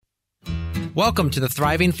Welcome to the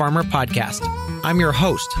Thriving Farmer Podcast. I'm your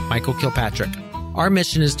host, Michael Kilpatrick. Our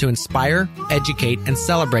mission is to inspire, educate, and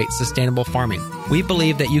celebrate sustainable farming. We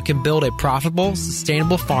believe that you can build a profitable,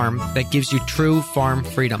 sustainable farm that gives you true farm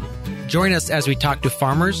freedom. Join us as we talk to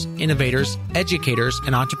farmers, innovators, educators,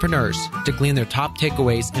 and entrepreneurs to glean their top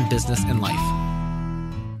takeaways in business and life.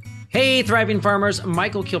 Hey, Thriving Farmers,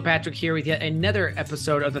 Michael Kilpatrick here with yet another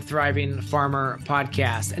episode of the Thriving Farmer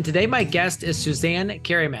Podcast. And today my guest is Suzanne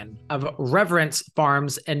Karreman of Reverence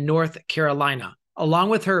Farms in North Carolina. Along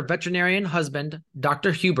with her veterinarian husband,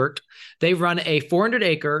 Dr. Hubert, they run a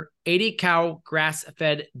 400-acre, 80-cow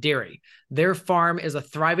grass-fed dairy. Their farm is a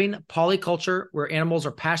thriving polyculture where animals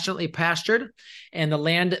are passionately pastured and the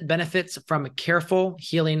land benefits from careful,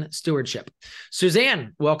 healing stewardship.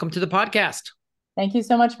 Suzanne, welcome to the podcast. Thank you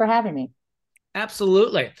so much for having me.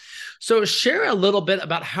 Absolutely. So share a little bit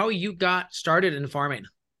about how you got started in farming.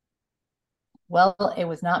 Well, it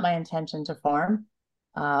was not my intention to farm.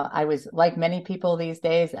 I was, like many people these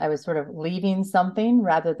days, I was sort of leaving something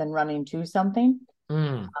rather than running to something.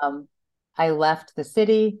 I left the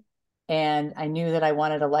city and I knew that I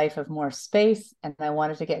wanted a life of more space and I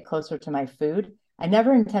wanted to get closer to my food. I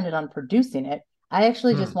never intended on producing it. I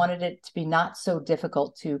actually just wanted it to be not so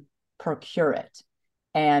difficult to procure it.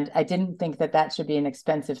 And I didn't think that that should be an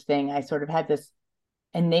expensive thing. I sort of had this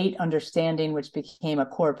innate understanding, which became a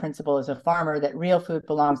core principle as a farmer, that real food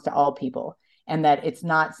belongs to all people and that it's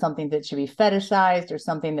not something that should be fetishized or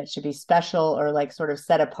something that should be special or like sort of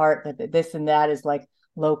set apart, that this and that is like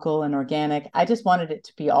local and organic. I just wanted it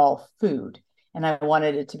to be all food and I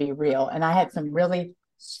wanted it to be real. And I had some really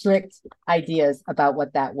strict ideas about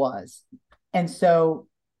what that was. And so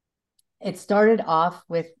it started off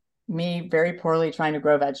with me very poorly trying to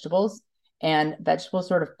grow vegetables, and vegetables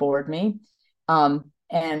sort of bored me.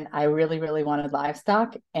 And I really, really wanted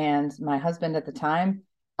livestock. And my husband at the time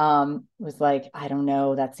was like, I don't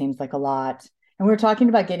know, that seems like a lot. And we were talking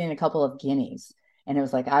about getting a couple of guineas. And it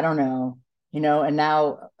was like, I don't know, and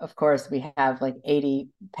now, of course, we have like 80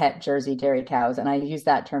 pet Jersey dairy cows. And I use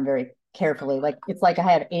that term very carefully. Like, it's like I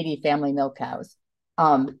have 80 family milk cows.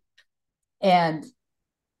 And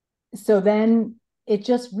so then it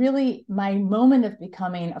just really, my moment of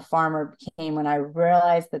becoming a farmer came when I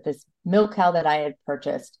realized that this milk cow that I had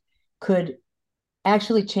purchased could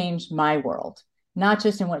actually change my world, not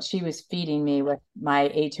just in what she was feeding me with my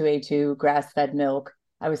A2A2 grass-fed milk.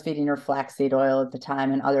 I was feeding her flaxseed oil at the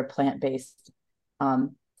time and other plant-based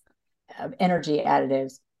energy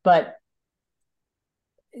additives. But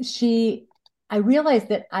I realized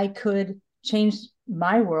that I could change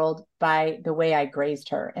my world by the way I grazed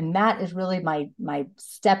her. And that is really my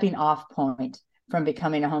stepping off point from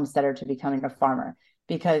becoming a homesteader to becoming a farmer.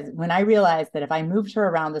 Because when I realized that if I moved her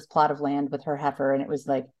around this plot of land with her heifer, and it was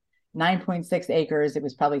like 9.6 acres, it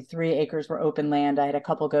was probably 3 acres were open land. I had a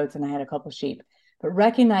couple goats and I had a couple sheep. But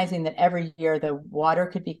recognizing that every year the water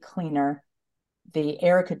could be cleaner, the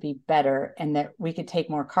air could be better, and that we could take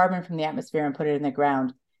more carbon from the atmosphere and put it in the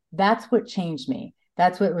ground, that's what changed me.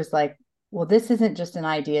 That's what was like, well, this isn't just an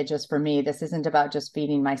idea just for me. This isn't about just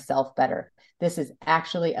feeding myself better. This is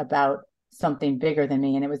actually about something bigger than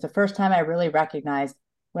me. And it was the first time I really recognized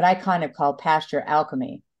what I kind of call pasture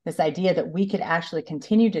alchemy, this idea that we could actually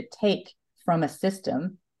continue to take from a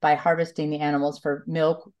system by harvesting the animals for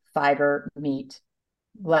milk, fiber, meat,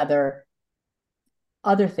 leather,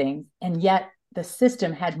 other things. And yet the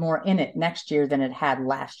system had more in it next year than it had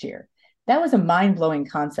last year. That was a mind-blowing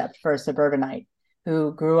concept for a suburbanite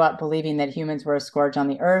who grew up believing that humans were a scourge on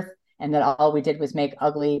the earth and that all we did was make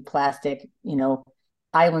ugly plastic,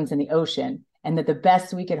 islands in the ocean, and that the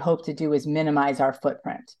best we could hope to do is minimize our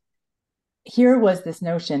footprint. Here was this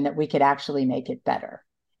notion that we could actually make it better.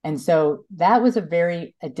 And so that was a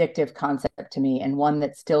very addictive concept to me and one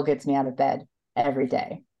that still gets me out of bed every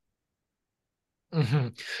day. Mm-hmm.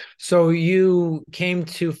 So you came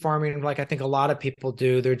to farming like I think a lot of people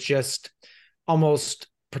do. They're just almost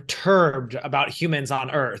perturbed about humans on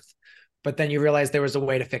Earth, but then you realize there was a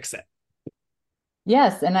way to fix it.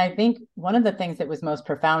 Yes. And I think one of the things that was most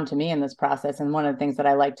profound to me in this process, and one of the things that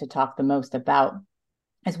I like to talk the most about,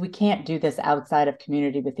 is we can't do this outside of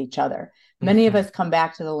community with each other. Many of us come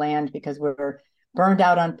back to the land because we're burned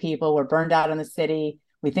out on people, we're burned out on the city.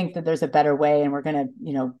 We think that there's a better way and we're going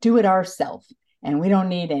to, do it ourselves and we don't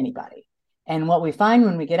need anybody. And what we find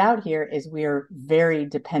when we get out here is we are very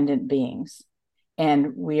dependent beings.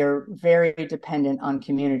 And we are very dependent on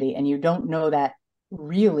community. And you don't know that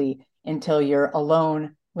really until you're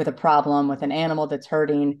alone with a problem, with an animal that's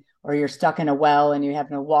hurting, or you're stuck in a well and you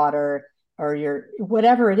have no water, or you're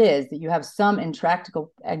whatever it is, that you have some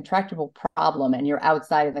intractable problem and you're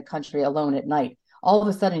outside of the country alone at night. all of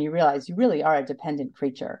a sudden you realize you really are a dependent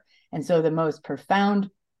creature. And so the most profound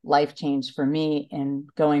life change for me in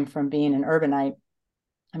going from being an urbanite,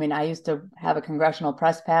 I mean, I used to have a congressional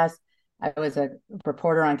press pass. I was a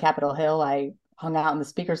reporter on Capitol Hill. I hung out in the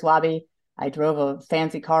speaker's lobby. I drove a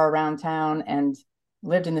fancy car around town and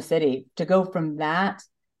lived in the city. To go from that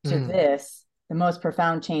to this, the most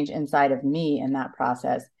profound change inside of me in that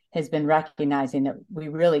process has been recognizing that we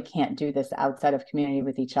really can't do this outside of community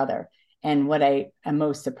with each other. And what I am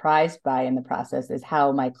most surprised by in the process is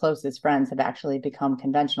how my closest friends have actually become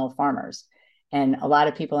conventional farmers. And a lot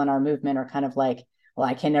of people in our movement are kind of like, well,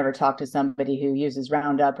 I can never talk to somebody who uses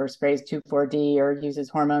Roundup or sprays 2,4-D or uses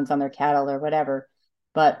hormones on their cattle or whatever.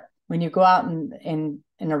 But when you go out in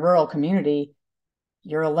a rural community,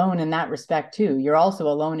 you're alone in that respect too. You're also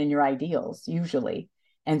alone in your ideals usually.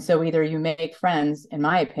 And so either you make friends, in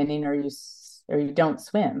my opinion, or you don't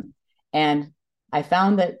swim. And I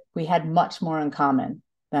found that we had much more in common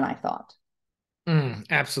than I thought.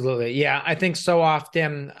 Absolutely. Yeah. I think so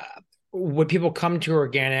often when people come to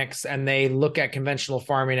organics and they look at conventional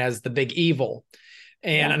farming as the big evil.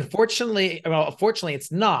 And unfortunately, fortunately,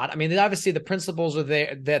 it's not. I mean, obviously, the principles are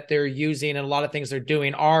there that they're using and a lot of things they're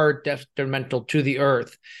doing are detrimental to the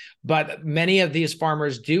earth. But many of these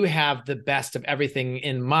farmers do have the best of everything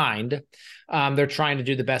in mind. They're trying to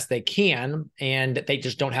do the best they can, and they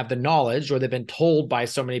just don't have the knowledge, or they've been told by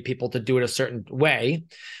so many people to do it a certain way.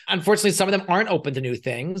 Unfortunately, some of them aren't open to new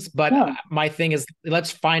things. But my thing is, let's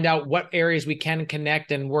find out what areas we can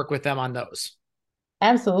connect and work with them on those.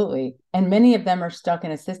 Absolutely. And many of them are stuck in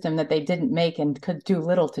a system that they didn't make and could do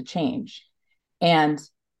little to change. And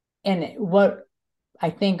what I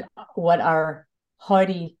think what our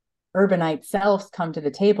haughty urbanite selves come to the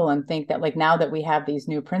table and think that like now that we have these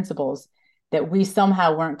new principles, that we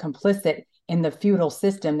somehow weren't complicit in the feudal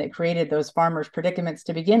system that created those farmers' predicaments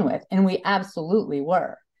to begin with. And we absolutely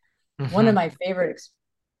were. One of my favorite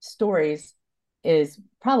stories is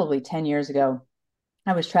probably 10 years ago.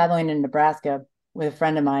 I was traveling in Nebraska with a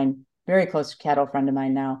friend of mine, very close cattle friend of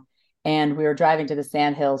mine now. And we were driving to the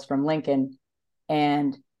Sandhills from Lincoln,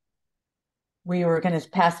 and we were going to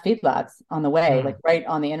pass feedlots on the way, like right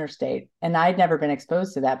on the interstate. And I'd never been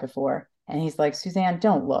exposed to that before. And he's like, Suzanne,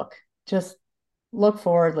 don't look. Just look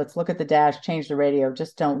forward. Let's look at the dash, change the radio.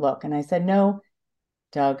 Just don't look. And I said, no,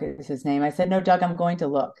 Doug is his name. I said, no, Doug, I'm going to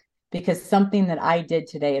look because something that I did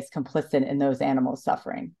today is complicit in those animals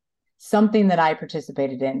suffering. Something that I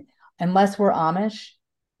participated in. Unless we're Amish,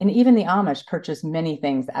 and even the Amish purchase many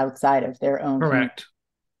things outside of their own. Correct.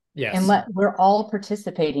 Yes. And we're all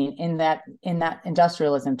participating in that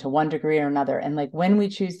industrialism to one degree or another. And like when we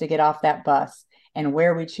choose to get off that bus and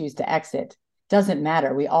where we choose to exit doesn't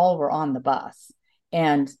matter. We all were on the bus.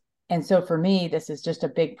 And so for me, this is just a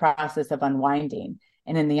big process of unwinding.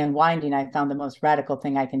 And in the unwinding, I found the most radical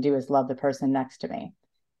thing I can do is love the person next to me.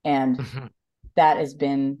 And that has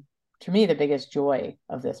been, to me, the biggest joy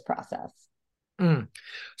of this process.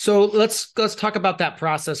 So let's talk about that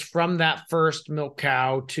process from that first milk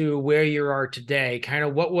cow to where you are today. Kind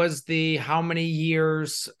of what was how many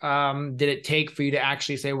years did it take for you to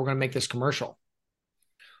actually say, we're going to make this commercial?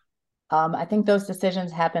 I think those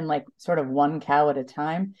decisions happen like sort of one cow at a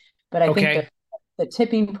time. But I think the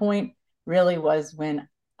tipping point really was when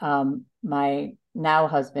my now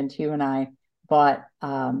husband, Hugh, and I bought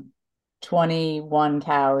 21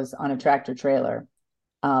 cows on a tractor trailer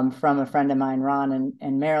from a friend of mine, Ron,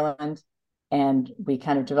 in Maryland. And we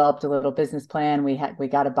kind of developed a little business plan. We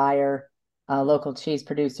got a buyer, a local cheese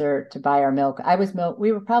producer, to buy our milk.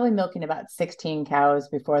 We were probably milking about 16 cows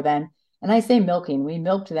before then. And I say milking, we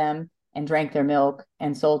milked them and drank their milk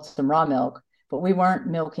and sold some raw milk, but we weren't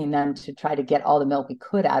milking them to try to get all the milk we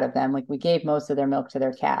could out of them. Like we gave most of their milk to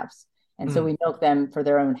their calves. And so we milked them for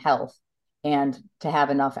their own health and to have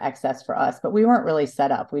enough excess for us. But we weren't really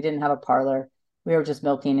set up. We didn't have a parlor. We were just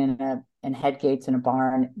milking in head gates in a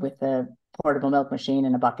barn with a portable milk machine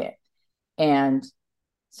and a bucket. And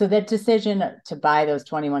so that decision to buy those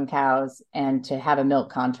 21 cows and to have a milk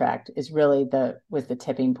contract was the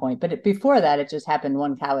tipping point. But before that, it just happened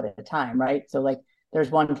one cow at a time, right? So like there's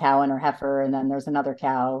one cow and her heifer, and then there's another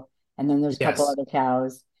cow, and then there's a couple other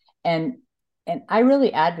cows. And I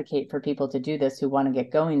really advocate for people to do this who want to get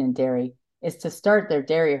going in dairy, is to start their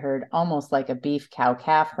dairy herd almost like a beef cow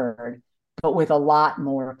calf herd, but with a lot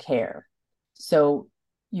more care. So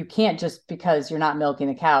you can't just, because you're not milking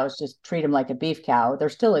the cows, just treat them like a beef cow. They're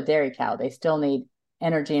still a dairy cow. They still need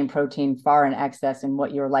energy and protein far in excess in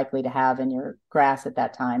what you're likely to have in your grass at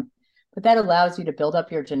that time. But that allows you to build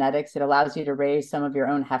up your genetics. It allows you to raise some of your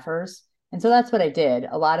own heifers. And so that's what I did.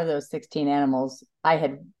 A lot of those 16 animals I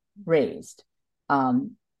had raised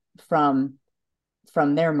from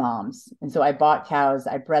from their moms. And so I bought cows,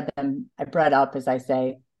 I bred up, as I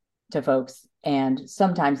say to folks. And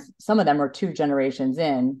sometimes some of them were 2 generations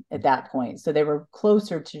in at that point. So they were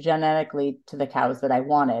closer to genetically to the cows that I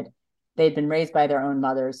wanted. They'd been raised by their own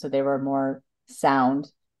mothers, so they were more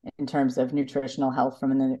sound in terms of nutritional health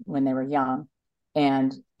from when they were young.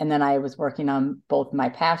 And then I was working on both my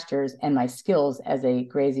pastures and my skills as a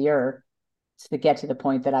grazier to get to the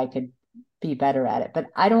point that I could be better at it. But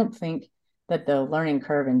I don't think that the learning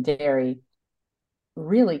curve in dairy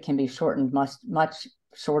really can be shortened much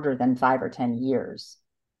shorter than 5 or 10 years.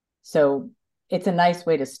 So it's a nice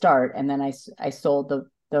way to start. And then I sold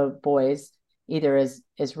the boys either as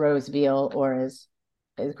rose veal or as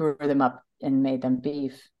grew them up and made them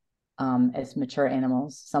beef as mature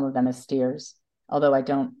animals, some of them as steers. Although I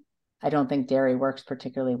don't think dairy works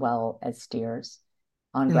particularly well as steers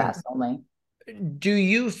on grass only. Do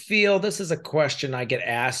you feel, this is a question I get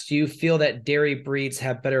asked, do you feel that dairy breeds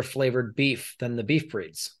have better flavored beef than the beef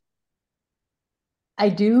breeds? I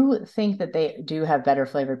do think that they do have better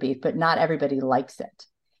flavored beef, but not everybody likes it.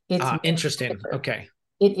 It's interesting. flavored. Okay.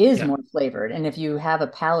 It is more flavored. And if you have a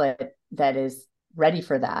palate that is ready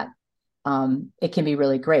for that, it can be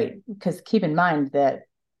really great. Because keep in mind that,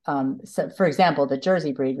 so for example, the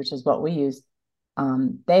Jersey breed, which is what we use,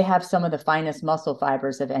 they have some of the finest muscle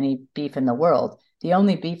fibers of any beef in the world. The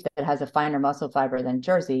only beef that has a finer muscle fiber than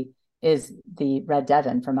Jersey is the Red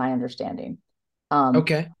Devon, from my understanding.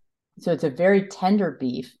 Okay. So it's a very tender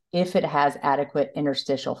beef if it has adequate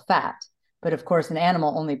interstitial fat. But of course, an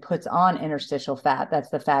animal only puts on interstitial fat. That's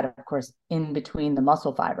the fat, of course, in between the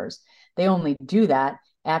muscle fibers. They only do that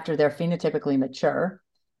after they're phenotypically mature.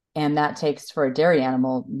 And that takes, for a dairy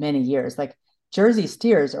animal, many years. Like Jersey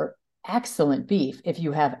steers are excellent beef if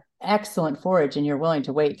you have excellent forage and you're willing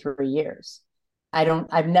to wait 3 years.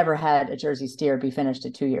 I've never had a Jersey steer be finished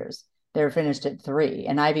at 2 years. They're finished at 3.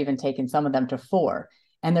 And I've even taken some of them to 4.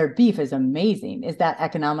 And their beef is amazing. Is that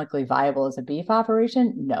economically viable as a beef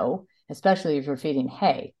operation? No, especially if you're feeding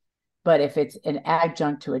hay. But if it's an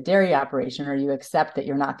adjunct to a dairy operation, or you accept that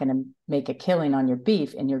you're not going to make a killing on your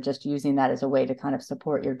beef and you're just using that as a way to kind of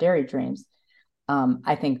support your dairy dreams,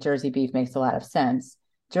 I think Jersey beef makes a lot of sense.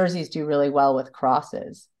 Jerseys do really well with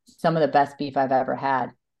crosses. Some of the best beef I've ever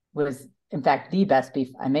had was, in fact, the best beef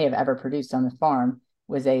I may have ever produced on the farm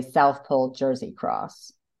was a South Pole Jersey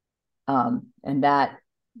cross. And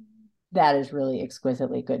that is really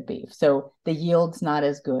exquisitely good beef. So the yield's not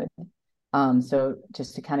as good. So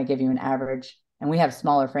just to kind of give you an average, and we have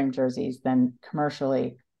smaller frame jerseys than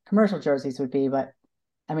commercial jerseys would be, but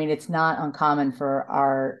I mean, it's not uncommon for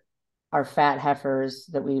our fat heifers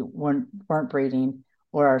that we weren't breeding,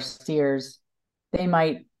 or our steers. They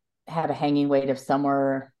might have a hanging weight of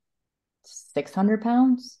somewhere 600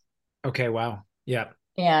 pounds. Okay. Wow. Yeah.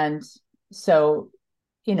 And so,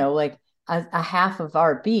 like a half of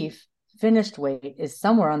our beef finished weight is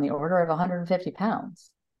somewhere on the order of 150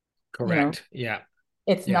 pounds. Correct. Yeah.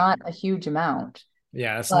 It's not a huge amount.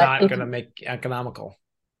 Yeah. It's not going to make economical.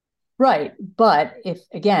 Right. But if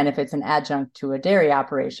it's an adjunct to a dairy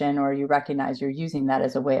operation, or you recognize you're using that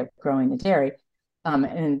as a way of growing the dairy,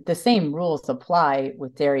 and the same rules apply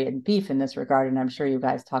with dairy and beef in this regard. And I'm sure you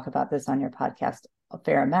guys talk about this on your podcast a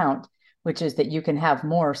fair amount, which is that you can have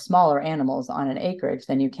more smaller animals on an acreage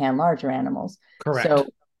than you can larger animals. Correct.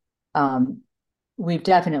 So we've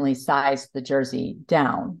definitely sized the Jersey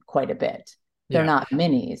down quite a bit. They're not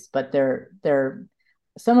minis, but they're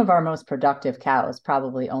some of our most productive cows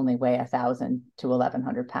probably only weigh 1,000 to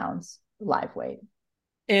 1,100 pounds live weight.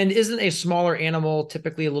 And isn't a smaller animal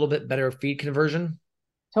typically a little bit better feed conversion?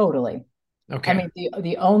 Totally. Okay. I mean,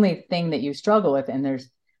 the only thing that you struggle with, and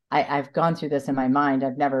I've gone through this in my mind,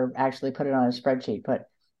 I've never actually put it on a spreadsheet, but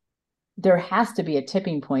there has to be a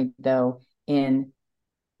tipping point though in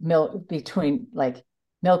milk between like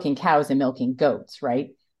milking cows and milking goats, right?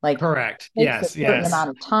 Like, correct. It takes Yes. a certain amount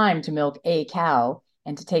of time to milk a cow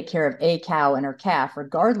and to take care of a cow and her calf,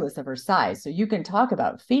 regardless of her size. So you can talk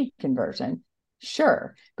about feed conversion,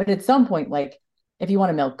 sure. But at some point, like if you want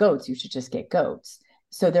to milk goats, you should just get goats.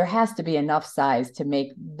 So there has to be enough size to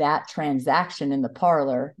make that transaction in the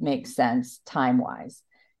parlor make sense time-wise.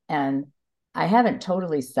 And I haven't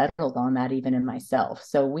totally settled on that even in myself.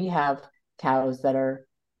 So we have cows that are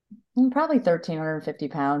probably 1,350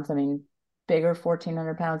 pounds. I mean, bigger,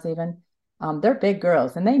 1,400 pounds even. They're big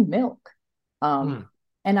girls and they milk.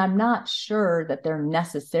 And I'm not sure that they're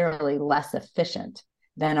necessarily less efficient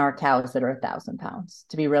than our cows that are 1,000 pounds,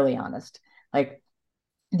 to be really honest. Like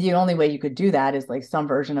the only way you could do that is like some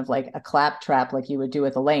version of like a clap trap, like you would do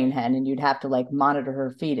with a laying hen, and you'd have to like monitor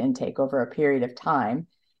her feed intake over a period of time.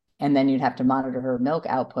 And then you'd have to monitor her milk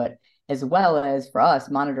output. as well as for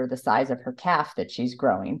us, monitor the size of her calf that she's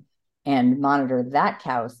growing and monitor that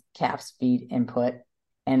calf's feed input.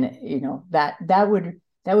 And that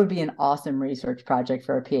would be an awesome research project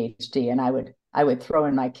for a PhD. And I would throw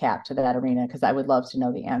in my cap to that arena because I would love to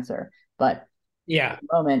know the answer. But Yeah. at the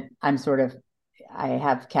moment, I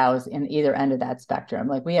have cows in either end of that spectrum.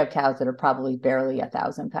 Like we have cows that are probably barely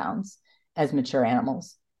 1,000 pounds as mature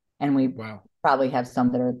animals. And we Wow. probably have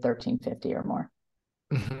some that are 1,350 or more.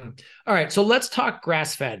 Mm-hmm. All right. So let's talk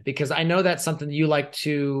grass fed, because I know that's something you like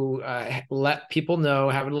to let people know,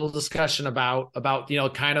 have a little discussion about,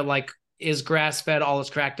 kind of like, is grass fed all it's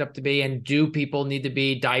cracked up to be? And do people need to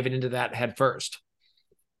be diving into that head first?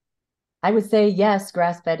 I would say yes,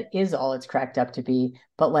 grass fed is all it's cracked up to be,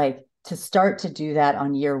 but like to start to do that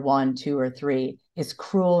on year 1, 2, or 3 is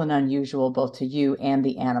cruel and unusual both to you and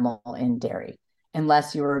the animal in dairy.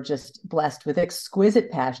 Unless you are just blessed with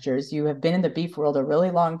exquisite pastures, you have been in the beef world a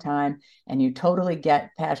really long time and you totally get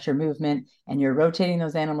pasture movement and you're rotating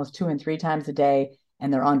those animals 2 and 3 times a day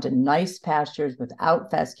and they're onto nice pastures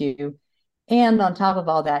without fescue. And on top of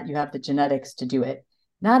all that, you have the genetics to do it.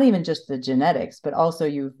 Not even just the genetics, but also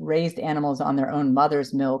you've raised animals on their own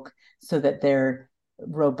mother's milk so that they're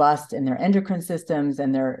robust in their endocrine systems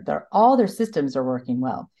and all their systems are working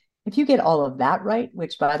well. If you get all of that right,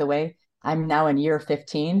 which by the way, I'm now in year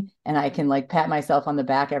 15 and I can like pat myself on the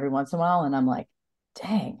back every once in a while and I'm like,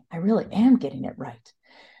 dang, I really am getting it right.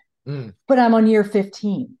 But I'm on year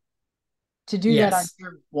 15. To do that on Yes.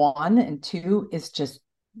 year 1 and 2 is just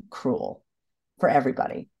cruel for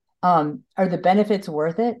everybody. Are the benefits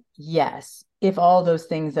worth it? Yes. If all those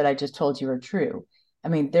things that I just told you are true. I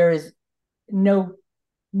mean, there is no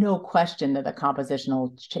question that the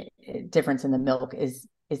compositional difference in the milk is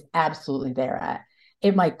absolutely there.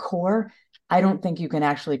 At my core, I don't think you can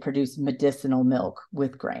actually produce medicinal milk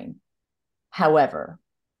with grain. However,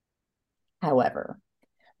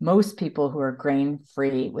 most people who are grain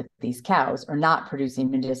free with these cows are not producing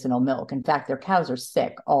medicinal milk. In fact, their cows are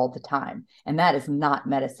sick all the time. And that is not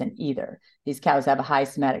medicine either. These cows have a high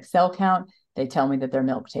somatic cell count. They tell me that their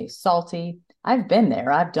milk tastes salty. I've been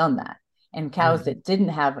there, I've done that. And cows that didn't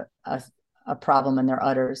have a problem in their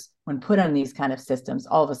udders, when put on these kind of systems,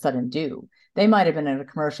 all of a sudden do. They might have been in a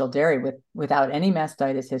commercial dairy without any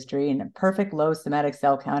mastitis history and a perfect low somatic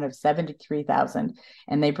cell count of 73,000.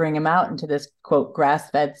 And they bring them out into this, quote,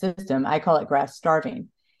 grass-fed system. I call it grass starving.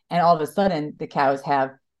 And all of a sudden, the cows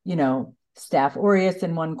have, Staph aureus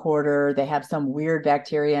in one quarter. They have some weird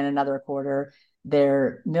bacteria in another quarter.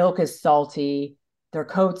 Their milk is salty. Their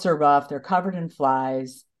coats are rough. They're covered in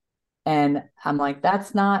flies. And I'm like,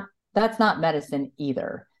 that's not medicine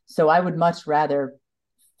either. So I would much rather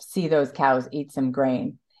see those cows eat some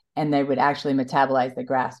grain and they would actually metabolize the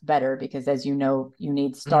grass better because, as you know, you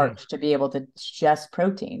need starch to be able to digest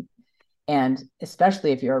protein. And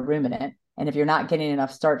especially if you're a ruminant and if you're not getting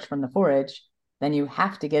enough starch from the forage, then you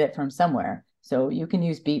have to get it from somewhere. So you can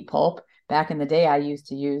use beet pulp. Back in the day, I used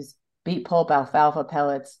to use beet pulp, alfalfa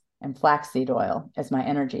pellets, and flaxseed oil as my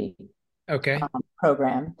energy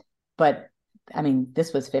program. But I mean,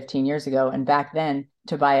 this was 15 years ago. And back then,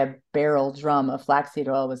 to buy a barrel drum of flaxseed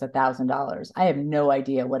oil was $1,000. I have no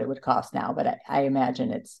idea what it would cost now, but I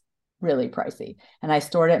imagine it's really pricey. And I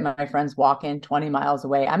stored it in my friend's walk-in 20 miles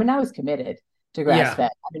away. I mean, I was committed to grass fed.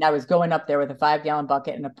 I mean, I was going up there with a 5-gallon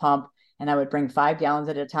bucket and a pump, and I would bring 5 gallons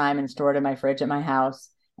at a time and store it in my fridge at my house.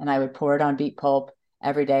 And I would pour it on beet pulp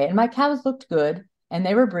every day. And my cows looked good and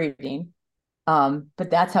they were breeding. But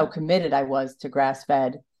that's how committed I was to grass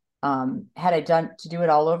fed. Had I done to do it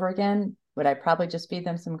all over again, would I probably just feed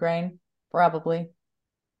them some grain? Probably.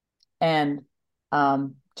 And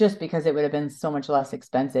just because it would have been so much less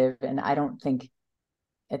expensive. And I don't think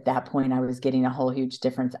at that point I was getting a whole huge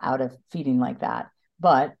difference out of feeding like that.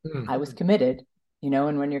 But I was committed,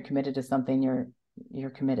 and when you're committed to something, you're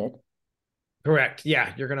committed. Correct.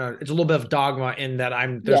 Yeah. It's a little bit of dogma in that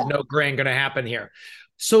there's no grain going to happen here.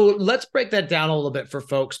 So let's break that down a little bit for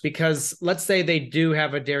folks, because let's say they do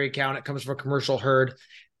have a dairy cow and it comes from a commercial herd.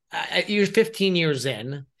 You're 15 years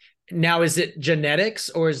in. Now, is it genetics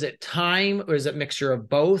or is it time or is it a mixture of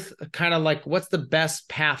both? Kind of like, what's the best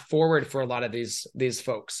path forward for a lot of these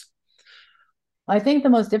folks? I think the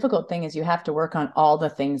most difficult thing is you have to work on all the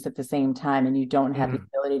things at the same time, and you don't have the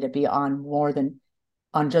ability to be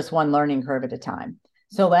on just one learning curve at a time.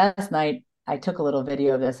 So last night I took a little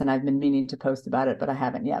video of this and I've been meaning to post about it, but I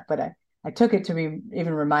haven't yet. But I took it to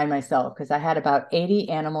even remind myself, because I had about 80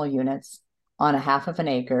 animal units on a half of an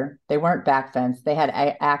acre. They weren't back fenced. They had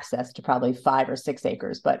access to probably 5 or 6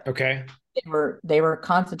 acres, but they were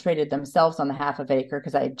concentrated themselves on the half of acre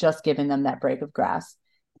because I had just given them that break of grass.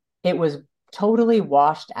 It was totally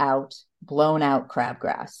washed out, blown out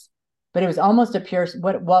crabgrass. But it was almost a pure,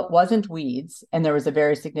 what wasn't weeds. And there was a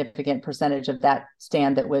very significant percentage of that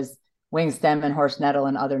stand that was wing stem and horse nettle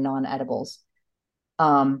and other non-edibles.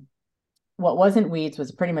 What wasn't weeds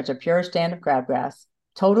was pretty much a pure stand of crabgrass,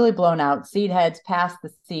 totally blown out, seed heads past the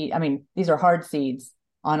seed. I mean, these are hard seeds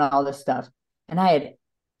on all this stuff. And I had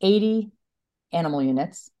 80 animal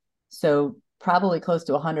units. So probably close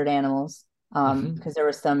to 100 animals, because there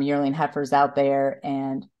were some yearling heifers out there.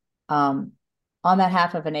 And on that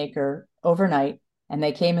half of an acre overnight, and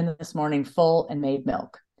they came in this morning full and made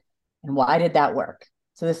milk. And why did that work?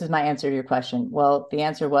 So this is my answer to your question. Well, the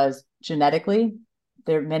answer was genetically,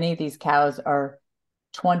 many of these cows are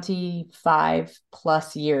 25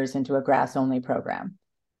 plus years into a grass only program,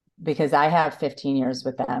 because I have 15 years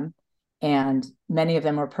with them, and many of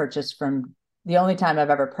them were purchased from, the only time I've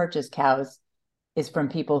ever purchased cows is from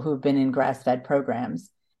people who've been in grass fed programs.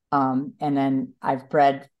 And then I've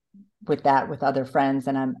bred with other friends,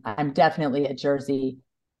 and I'm definitely a Jersey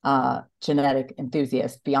genetic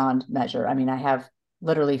enthusiast beyond measure. I mean, I have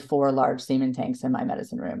literally 4 large semen tanks in my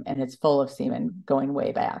medicine room, and it's full of semen going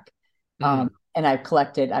way back. And I've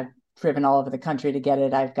driven all over the country to get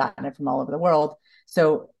it. I've gotten it from all over the world.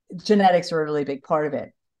 So genetics are a really big part of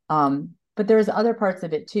it. But there's other parts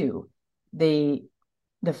of it too. The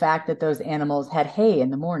fact that those animals had hay in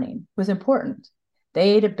the morning was important.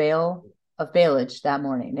 They ate a bale of baleage that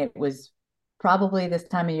morning. It was probably this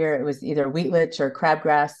time of year, it was either wheatlich or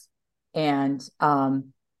crabgrass. And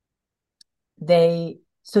they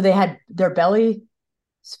had their belly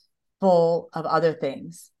full of other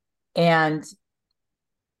things. And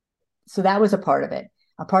so that was a part of it.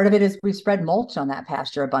 A part of it is we spread mulch on that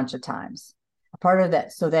pasture a bunch of times. A part of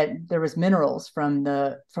that, so that there was minerals from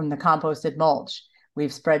the composted mulch.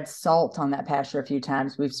 We've spread salt on that pasture a few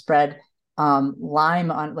times. We've spread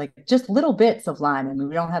lime on, like, just little bits of lime. I mean,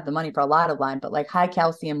 we don't have the money for a lot of lime, but like high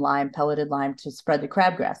calcium lime, pelleted lime to spread the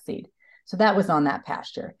crabgrass seed. So that was on that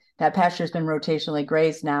pasture. That pasture has been rotationally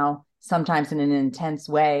grazed now, sometimes in an intense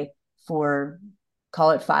way, for,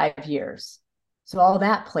 call it 5 years. So all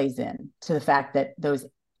that plays in to the fact that those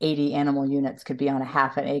 80 animal units could be on a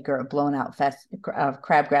half an acre of blown out of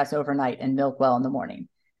crabgrass overnight and milk well in the morning.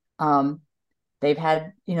 They've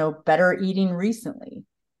had, better eating recently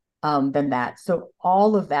than that. So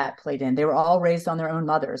all of that played in. They were all raised on their own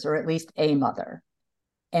mothers, or at least a mother.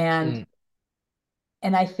 And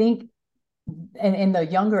I think, and the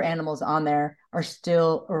younger animals on there are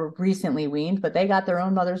still or recently weaned, but they got their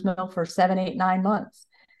own mother's milk for 7, 8, 9 months.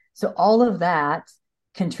 So all of that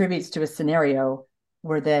contributes to a scenario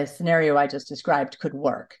where the scenario I just described could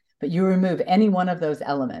work. But you remove any one of those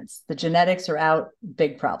elements, the genetics are out,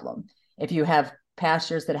 big problem. If you have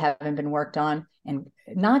pastures that haven't been worked on, and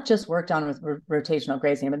not just worked on with rotational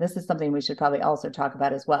grazing, but this is something we should probably also talk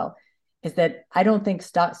about as well, is that I don't think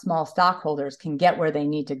small stockholders can get where they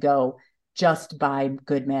need to go just by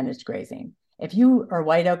good managed grazing. If you are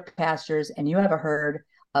white oak pastures and you have a herd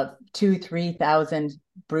of 2,000-3,000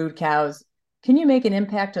 brood cows, can you make an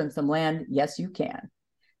impact on some land? Yes, you can.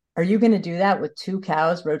 Are you going to do that with 2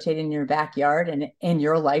 cows rotating in your backyard and in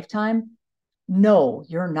your lifetime? No,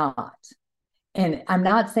 you're not. And I'm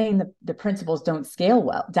not saying the principles don't scale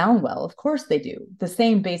down well. Of course they do. The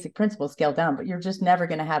same basic principles scale down, but you're just never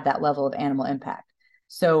going to have that level of animal impact.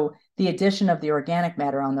 So the addition of the organic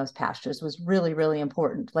matter on those pastures was really, really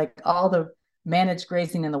important. Like, all the managed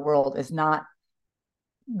grazing in the world is not,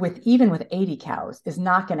 even with 80 cows, is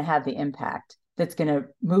not going to have the impact that's going to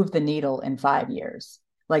move the needle in 5 years,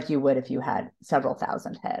 like you would if you had several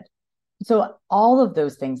thousand head. So all of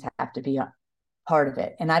those things have to be a part of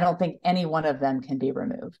it. And I don't think any one of them can be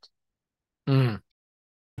removed.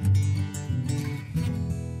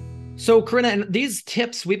 So, Corinna, and these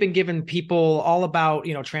tips we've been giving people all about,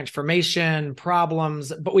 transformation,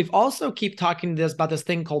 problems, but we've also keep talking about this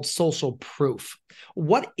thing called social proof.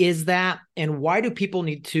 What is that, and why do people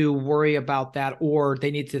need to worry about that, or they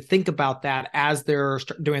need to think about that as they're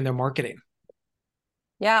doing their marketing?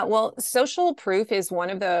 Yeah, well, social proof is one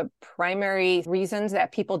of the primary reasons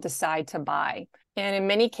that people decide to buy. And in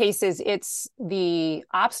many cases, it's the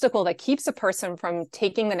obstacle that keeps a person from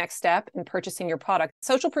taking the next step and purchasing your product.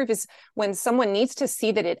 Social proof is when someone needs to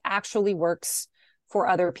see that it actually works for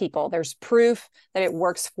other people. There's proof that it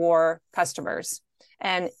works for customers.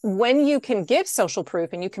 And when you can give social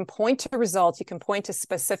proof and you can point to results, you can point to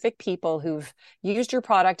specific people who've used your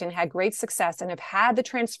product and had great success and have had the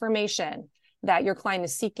transformation that your client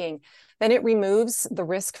is seeking, then it removes the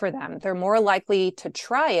risk for them. They're more likely to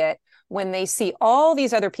try it when they see all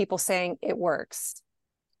these other people saying it works.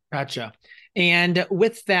 Gotcha. And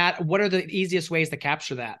with that, what are the easiest ways to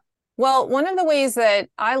capture that? Well, one of the ways that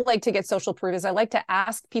I like to get social proof is I like to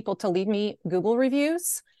ask people to leave me Google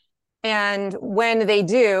reviews. And when they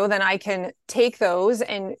do, then I can take those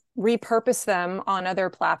and repurpose them on other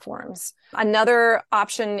platforms. Another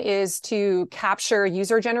option is to capture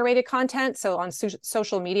user-generated content. So on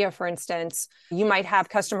social media, for instance, you might have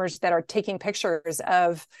customers that are taking pictures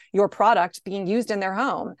of your product being used in their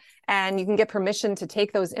home. And you can get permission to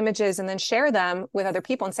take those images and then share them with other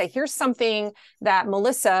people and say, here's something that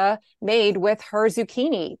Melissa made with her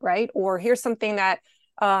zucchini, right? Or here's something that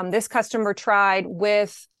this customer tried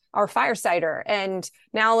with our fire cider. And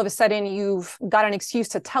now all of a sudden you've got an excuse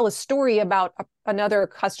to tell a story about another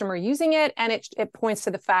customer using it. And it points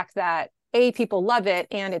to the fact that people love it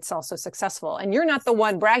and it's also successful. And you're not the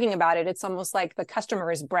one bragging about it. It's almost like the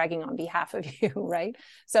customer is bragging on behalf of you, right?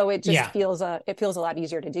 So it just feels a lot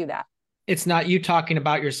easier to do that. It's not you talking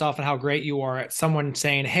about yourself and how great you are. It's someone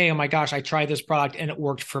saying, hey, oh my gosh, I tried this product and it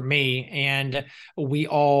worked for me. And we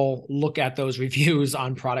all look at those reviews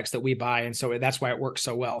on products that we buy. And so that's why it works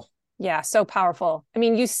so well. Yeah, so powerful. I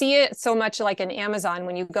mean, you see it so much like in Amazon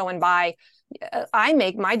when you go and buy. I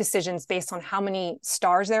make my decisions based on how many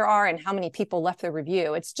stars there are and how many people left the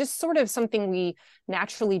review. It's just sort of something we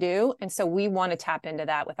naturally do. And so we want to tap into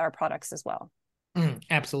that with our products as well.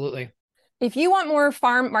 Absolutely. If you want more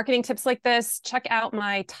farm marketing tips like this, check out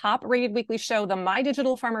my top rated weekly show, the My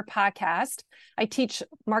Digital Farmer podcast. I teach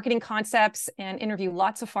marketing concepts and interview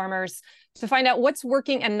lots of farmers to find out what's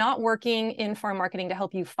working and not working in farm marketing to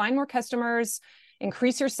help you find more customers,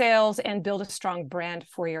 increase your sales, and build a strong brand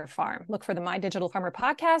for your farm. Look for the My Digital Farmer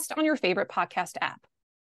podcast on your favorite podcast app.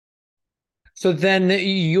 So then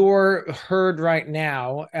your herd right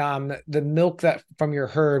now, the milk that from your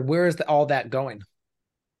herd, where is all that going?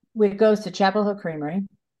 It goes to Chapel Hill Creamery,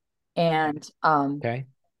 and okay.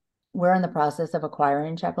 We're in the process of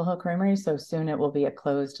acquiring Chapel Hill Creamery, so soon it will be a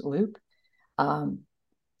closed loop.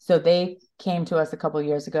 So they came to us a couple of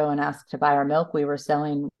years ago and asked to buy our milk. We were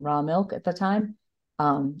selling raw milk at the time.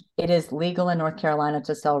 It is legal in North Carolina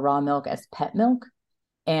to sell raw milk as pet milk,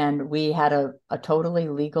 and we had a totally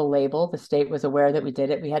legal label. The state was aware that we did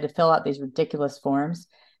it. We had to fill out these ridiculous forms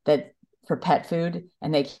that for pet food,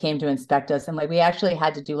 and they came to inspect us, and like we actually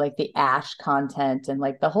had to do like the ash content and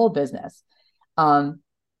like the whole business.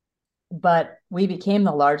 But we became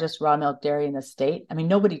the largest raw milk dairy in the state. I mean,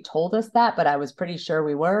 nobody told us that, but I was pretty sure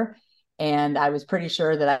we were, and I was pretty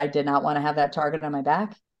sure that I did not want to have that target on my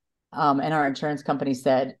back. And our insurance company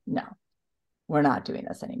said, no, we're not doing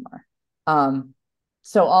this anymore.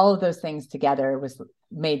 So all of those things together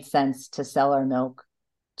made sense to sell our milk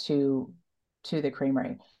to the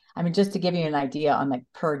creamery. I mean, just to give you an idea on like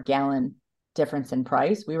per gallon difference in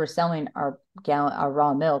price, we were selling our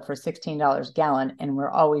raw milk for $16 a gallon, and we're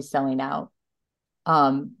always selling out.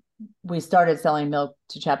 We started selling milk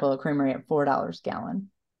to Chapel Hill Creamery at $4 a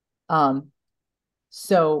gallon.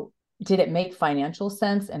 So did it make financial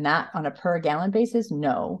sense? And that on a per gallon basis?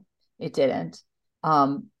 No, it didn't.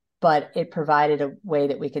 But it provided a way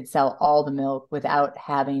that we could sell all the milk without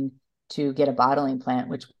having to get a bottling plant,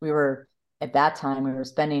 which we were, at that time, we were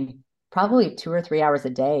spending probably 2 or 3 hours a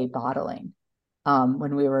day bottling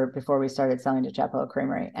before we started selling to Chapel Hill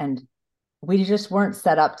Creamery. And we just weren't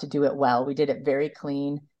set up to do it well. We did it very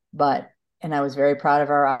clean, and I was very proud of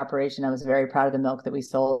our operation. I was very proud of the milk that we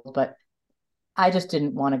sold, but I just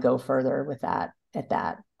didn't want to go further with that at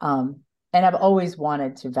that. And I've always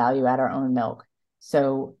wanted to value add our own milk.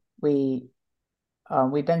 So we've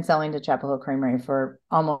been selling to Chapel Hill Creamery for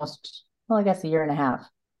almost, I guess a year and a half.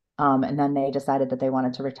 And then they decided that they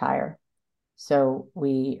wanted to retire. So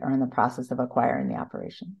we are in the process of acquiring the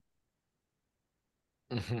operation.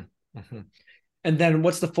 Mm-hmm. Mm-hmm. And then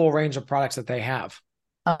what's the full range of products that they have?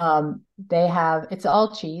 It's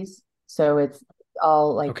all cheese. So it's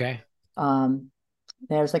all like, okay.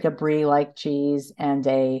 There's like a brie-like cheese and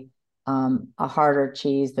a harder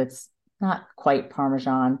cheese that's not quite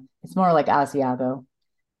Parmesan. It's more like Asiago.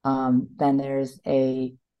 Then there's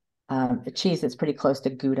a cheese that's pretty close to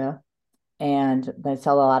Gouda, and they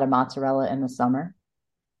sell a lot of mozzarella in the summer.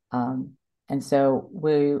 And so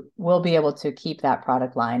we will be able to keep that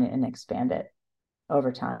product line and expand it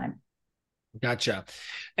over time. Gotcha.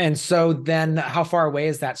 And so then how far away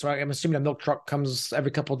is that? So I'm assuming a milk truck comes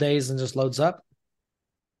every couple of days and just loads up?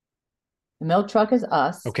 The milk truck is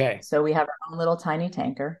us. Okay. So we have our own little tiny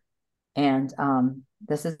tanker. And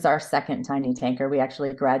this is our second tiny tanker. We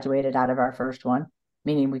actually graduated out of our first one,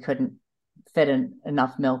 meaning we couldn't fit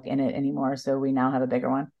enough milk in it anymore. So we now have a bigger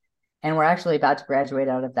one. And we're actually about to graduate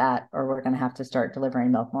out of that, or we're going to have to start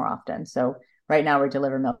delivering milk more often. So right now we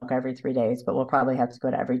deliver milk every 3 days, but we'll probably have to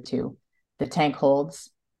go to every 2. The tank holds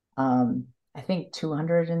I think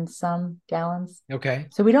 200 and some gallons. Okay.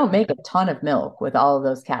 So we don't make a ton of milk with all of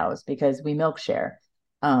those cows because we milk share.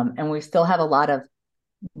 And we still have a lot of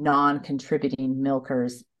non-contributing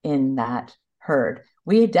milkers in that herd.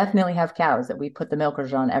 We definitely have cows that we put the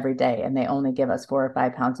milkers on every day and they only give us 4 or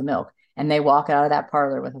 5 pounds of milk. And they walk out of that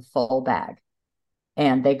parlor with a full bag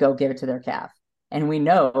and they go give it to their calf. And we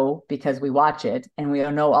know because we watch it, and we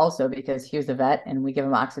know also because Hugh's a vet and we give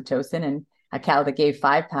him oxytocin, and a cow that gave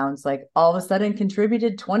 5 pounds, like all of a sudden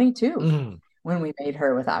contributed 22 when we made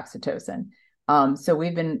her with oxytocin. So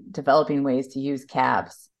we've been developing ways to use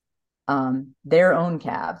calves, their own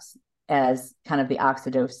calves, as kind of the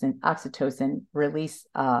oxytocin release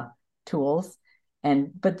tools.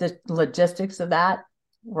 But the logistics of that,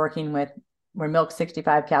 we milked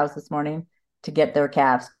 65 cows this morning to get their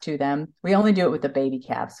calves to them. We only do it with the baby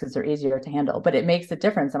calves because they're easier to handle, but it makes a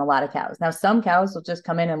difference in a lot of cows. Now, some cows will just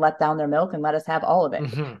come in and let down their milk and let us have all of it.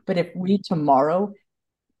 But if we tomorrow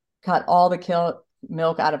cut all the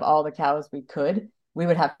milk out of all the cows we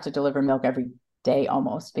would have to deliver milk every day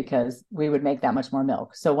almost, because we would make that much more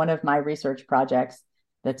milk. So one of my research projects,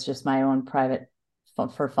 that's just my own private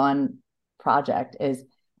for fun project, is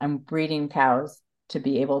I'm breeding cows to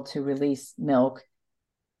be able to release milk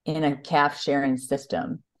in a calf sharing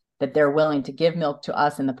system that they're willing to give milk to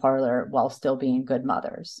us in the parlor while still being good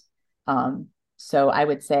mothers. So I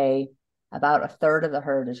would say about a third of the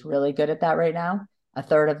herd is really good at that right now. A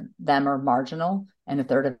third of them are marginal and a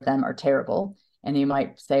third of them are terrible. And you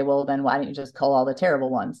might say, well, then why don't you just cull all the terrible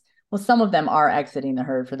ones? Well, some of them are exiting the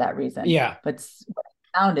herd for that reason. Yeah. But what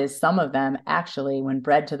I found is some of them actually, when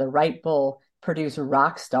bred to the right bull, produce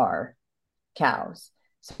rock star cows.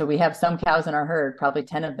 So we have some cows in our herd, probably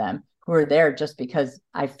 10 of them, who are there just because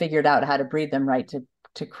I figured out how to breed them right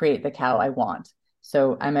to create the cow I want.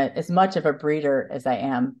 So I'm as much of a breeder as I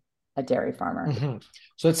am a dairy farmer.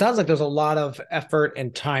 So it sounds like there's a lot of effort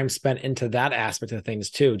and time spent into that aspect of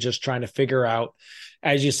things too, just trying to figure out,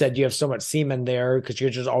 as you said, you have so much semen there because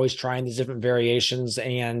you're just always trying these different variations.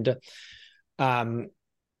 And I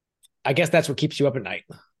guess that's what keeps you up at night.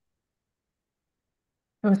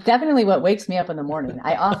 It was definitely what wakes me up in the morning.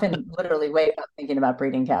 I often literally wake up thinking about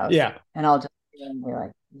breeding cows. Yeah. And I'll just be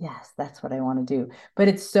like, yes, that's what I want to do. But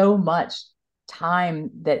it's so much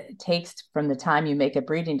time that it takes from the time you make a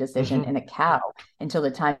breeding decision in a cow until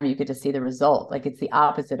the time you get to see the result. Like it's the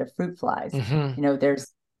opposite of fruit flies. You know,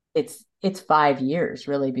 it's 5 years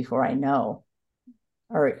really before I know.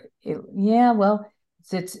 It's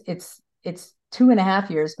 2.5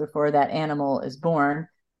 years before that animal is born.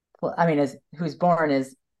 Well, I mean, who's born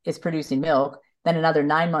is producing milk, then another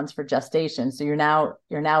 9 months for gestation. So you're now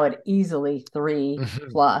at easily 3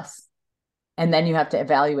 plus. And then you have to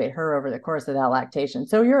evaluate her over the course of that lactation.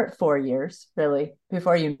 So you're at 4 years really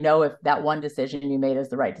before you know if that one decision you made is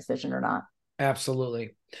the right decision or not.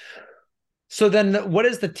 Absolutely. So then what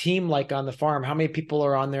is the team like on the farm? How many people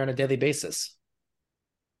are on there on a daily basis?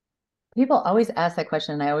 People always ask that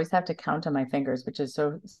question and I always have to count on my fingers, which is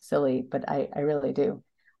so silly, but I really do.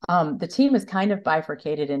 The team is kind of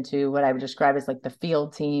bifurcated into what I would describe as like the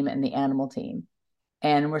field team and the animal team.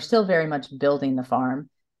 And we're still very much building the farm.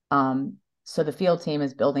 So the field team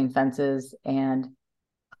is building fences and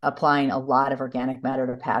applying a lot of organic matter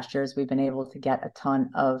to pastures. We've been able to get a ton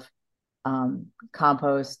of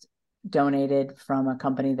compost donated from a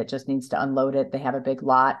company that just needs to unload it. They have a big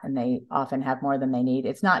lot and they often have more than they need.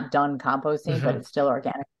 It's not done composting, but it's still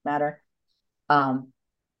organic matter. And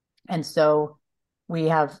so we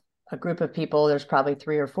have a group of people, there's probably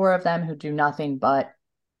 3 or 4 of them who do nothing but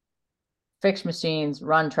fix machines,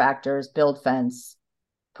 run tractors, build fence,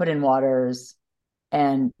 put in waters.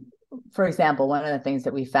 And for example, one of the things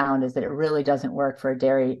that we found is that it really doesn't work for a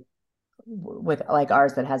dairy with like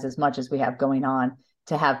ours that has as much as we have going on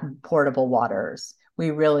to have portable waters.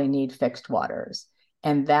 We really need fixed waters.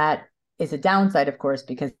 And that is a downside, of course,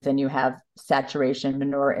 because then you have saturation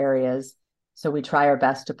manure areas. So we try our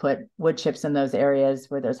best to put wood chips in those areas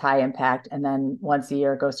where there's high impact. And then once a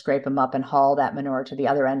year, go scrape them up and haul that manure to the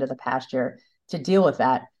other end of the pasture to deal with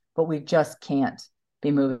that. But we just can't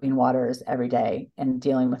be moving waters every day and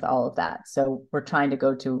dealing with all of that. So we're trying to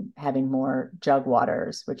go to having more jug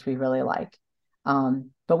waters, which we really like.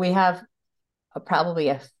 But we have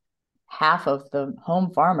probably half of the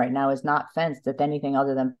home farm right now is not fenced with anything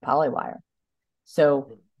other than polywire.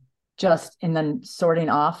 So just in then sorting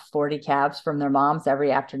off 40 calves from their moms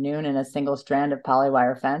every afternoon in a single strand of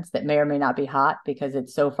polywire fence that may or may not be hot because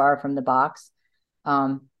it's so far from the box.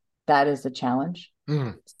 That is a challenge.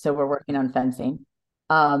 So we're working on fencing.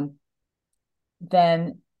 Then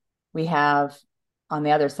we have on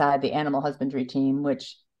the other side, the animal husbandry team,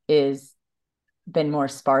 which is been more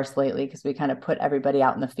sparse lately because we kind of put everybody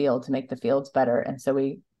out in the field to make the fields better. And so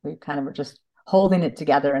we kind of were just holding it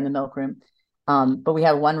together in the milk room. But we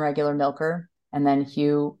have one regular milker and then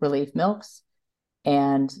Hugh relief milks.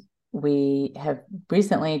 And we have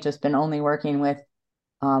recently just been only working with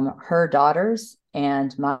her daughters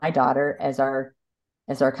and my daughter as our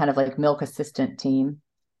kind of like milk assistant team,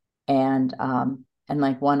 and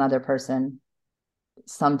like one other person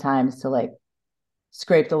sometimes to like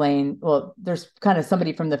scrape the lane. Well, there's kind of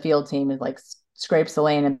somebody from the field team is like scrapes the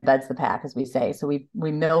lane and beds the pack, as we say. So we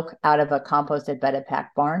milk out of a composted bedded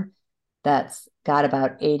pack barn that's got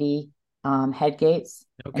about 80 head gates.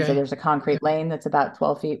 Okay. And so there's a concrete lane that's about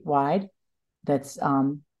 12 feet wide that's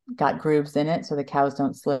got grooves in it so the cows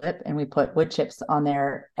don't slip. And we put wood chips on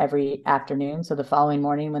there every afternoon. So the following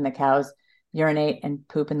morning when the cows urinate and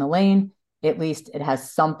poop in the lane, at least it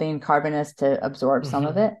has something carbonous to absorb some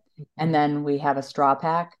of it. And then we have a straw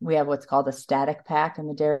pack. We have what's called a static pack in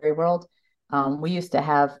the dairy world. We used to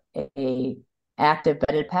have a active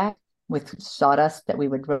bedded pack with sawdust that we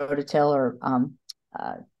would rototill or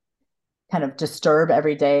kind of disturb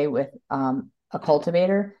every day with a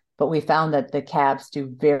cultivator. But we found that the calves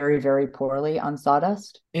do very, very poorly on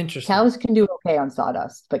sawdust. Interesting. Cows can do okay on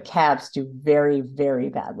sawdust, but calves do very, very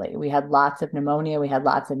badly. We had lots of pneumonia. We had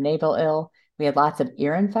lots of navel ill. We had lots of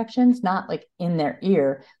ear infections, not like in their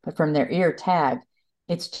ear, but from their ear tag.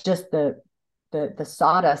 It's just the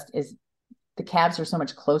sawdust is, the calves are so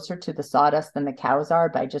much closer to the sawdust than the cows are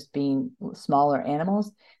by just being smaller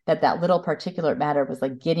animals, that little particulate matter was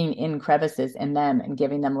like getting in crevices in them and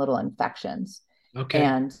giving them little infections. Okay.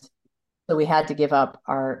 And so we had to give up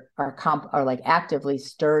our like actively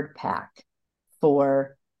stirred pack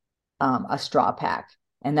for a straw pack.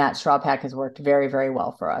 And that straw pack has worked very, very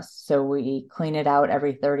well for us. So we clean it out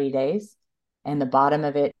every 30 days. And the bottom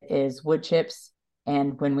of it is wood chips.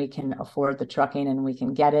 And when we can afford the trucking and we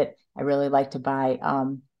can get it, I really like to buy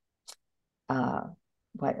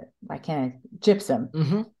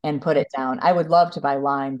gypsum and put it down. I would love to buy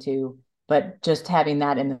lime too, but just having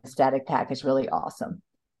that in the static pack is really awesome.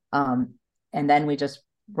 And then we just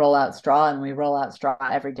roll out straw, and we roll out straw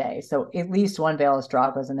every day. So at least one bale of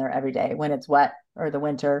straw goes in there every day. When it's wet or the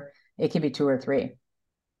winter, it can be 2 or 3.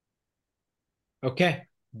 Okay.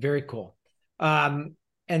 Very cool.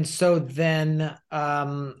 And so then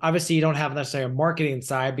obviously you don't have necessarily a marketing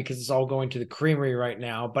side because it's all going to the creamery right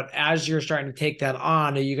now. But as you're starting to take that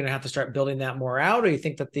on, are you going to have to start building that more out, or you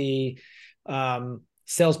think that the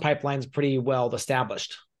sales pipeline is pretty well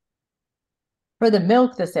established? For the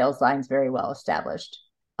milk, the sales line's very well established.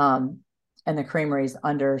 And the creamery's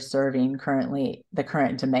underserving currently the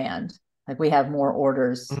current demand. Like we have more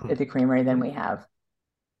orders at the creamery than we have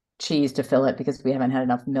cheese to fill it because we haven't had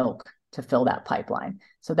enough milk to fill that pipeline.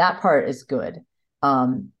 So that part is good.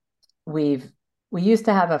 We used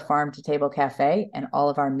to have a farm to table cafe and all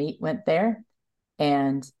of our meat went there.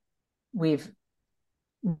 And we've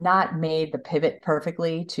not made the pivot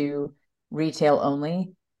perfectly to retail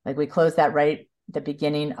only. Like we closed that right at the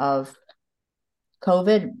beginning of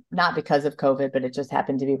COVID, not because of COVID, but it just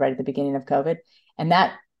happened to be right at the beginning of COVID. And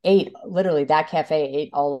that cafe ate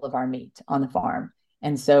all of our meat on the farm.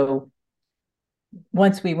 And so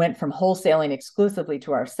once we went from wholesaling exclusively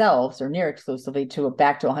to ourselves or near exclusively to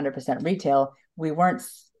back to 100% retail, we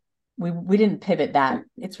didn't pivot that.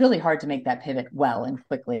 It's really hard to make that pivot well and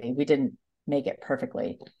quickly. We didn't make it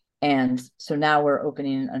perfectly. And so now we're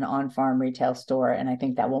opening an on-farm retail store, and I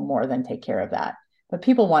think that will more than take care of that. But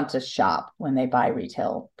people want to shop when they buy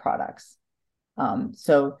retail products.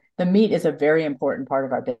 So the meat is a very important part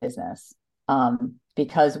of our business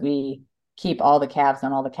because we keep all the calves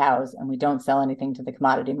on all the cows, and we don't sell anything to the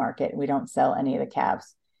commodity market. We don't sell any of the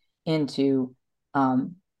calves into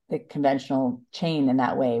the conventional chain in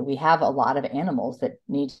that way. We have a lot of animals that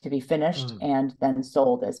need to be finished and then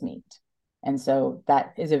sold as meat. And so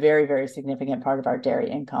that is a very, very significant part of our dairy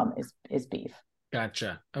income is beef.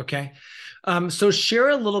 Gotcha. Okay. So share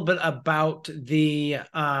a little bit about the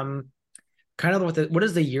kind of what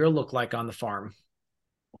does the year look like on the farm?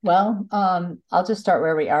 Well, I'll just start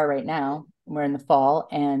where we are right now. We're in the fall,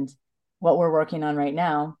 and what we're working on right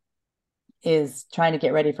now is trying to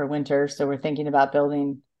get ready for winter. So we're thinking about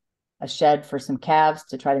building a shed for some calves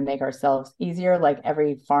to try to make ourselves easier. Like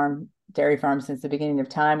every dairy farm since the beginning of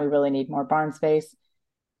time, we really need more barn space.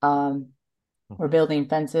 We're building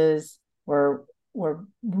fences. We're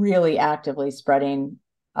really actively spreading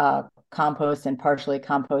compost and partially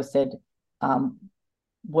composted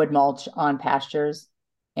wood mulch on pastures.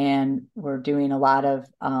 And we're doing a lot of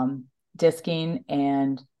disking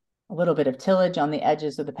and a little bit of tillage on the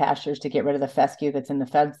edges of the pastures to get rid of the fescue that's in the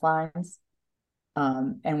fence lines.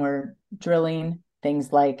 And we're drilling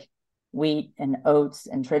things like wheat and oats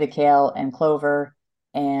and triticale and clover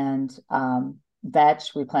and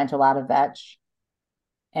vetch. We plant a lot of vetch.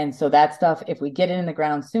 And so that stuff, if we get it in the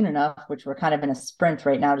ground soon enough, which we're kind of in a sprint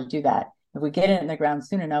right now to do that, if we get it in the ground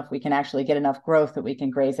soon enough, we can actually get enough growth that we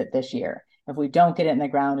can graze it this year. If we don't get it in the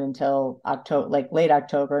ground until October, like late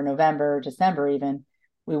October, November, December even,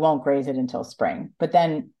 we won't graze it until spring. But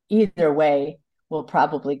then either way, we'll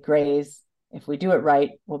probably graze. If we do it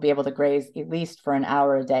right, we'll be able to graze at least for an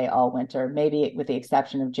hour a day all winter, maybe with the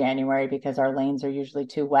exception of January, because our lanes are usually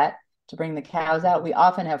too wet to bring the cows out. We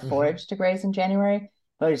often have forage to graze in January,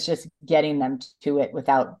 but it's just getting them to it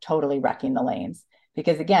without totally wrecking the lanes.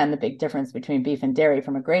 Because again, the big difference between beef and dairy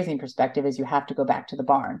from a grazing perspective is you have to go back to the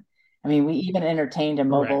barn. I mean, we even entertained a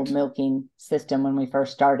mobile milking system when we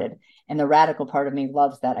first started. And the radical part of me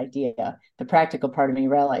loves that idea. The practical part of me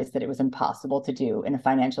realized that it was impossible to do in a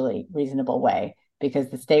financially reasonable way because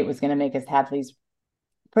the state was going to make us have these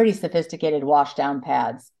pretty sophisticated wash down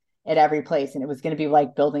pads at every place. And it was going to be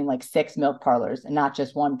like building like 6 milk parlors and not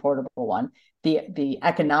just one portable one. The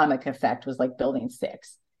economic effect was like building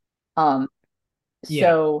 6.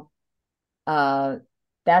 So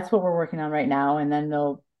that's what we're working on right now. And then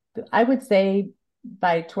I would say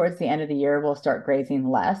by towards the end of the year, we'll start grazing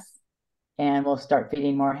less and we'll start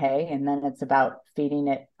feeding more hay. And then it's about feeding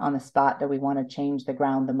it on the spot that we want to change the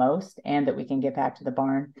ground the most and that we can get back to the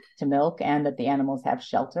barn to milk and that the animals have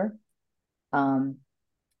shelter. And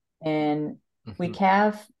we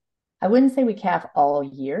calf, I wouldn't say we calf all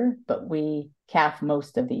year, but we calf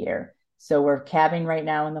most of the year. So we're calving right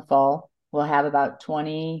now in the fall. We'll have about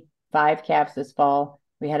 25 calves this fall.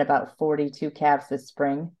 We had about 42 calves this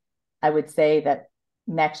spring. I would say that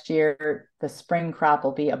next year, the spring crop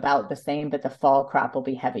will be about the same, but the fall crop will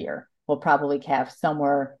be heavier. We'll probably calf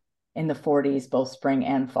somewhere in the 40s, both spring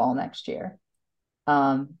and fall next year.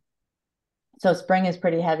 So spring is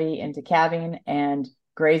pretty heavy into calving and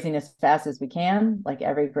grazing as fast as we can. Like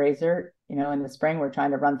every grazer, in the spring, we're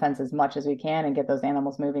trying to run fence as much as we can and get those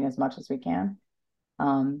animals moving as much as we can.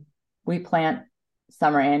 We plant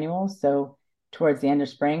summer annuals. So towards the end of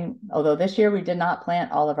spring, although this year we did not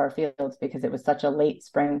plant all of our fields because it was such a late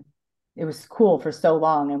spring. It was cool for so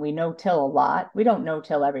long and we no-till a lot. We don't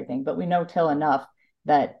no-till everything, but we no-till enough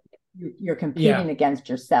that you're competing against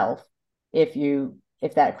yourself if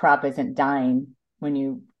that crop isn't dying when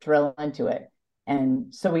you drill into it.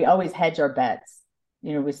 And so we always hedge our bets.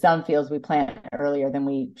 With some fields we plant earlier than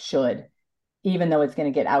we should, even though it's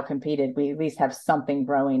going to get outcompeted. We at least have something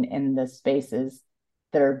growing in the spaces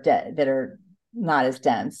that are not as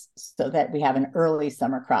dense, so that we have an early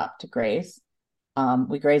summer crop to graze.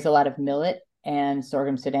 We graze a lot of millet and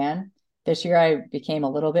sorghum Sudan. This year I became a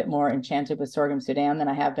little bit more enchanted with sorghum Sudan than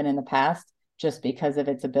I have been in the past, just because of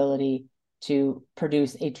its ability to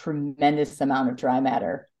produce a tremendous amount of dry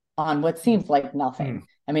matter on what seems like nothing.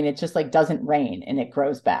 I mean, it just like doesn't rain and it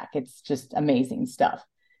grows back. It's just amazing stuff.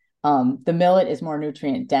 The millet is more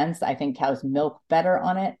nutrient dense. I think cows milk better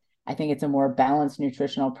on it. I think it's a more balanced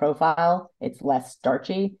nutritional profile. It's less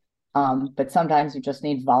starchy. But sometimes you just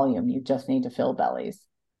need volume. You just need to fill bellies.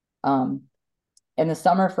 And the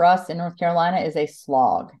summer for us in North Carolina is a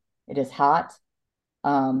slog. It is hot.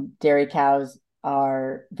 Dairy cows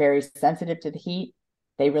are very sensitive to the heat.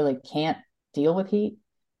 They really can't deal with heat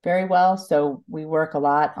very well. So we work a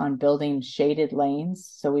lot on building shaded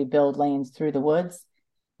lanes. So we build lanes through the woods.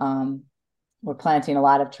 We're planting a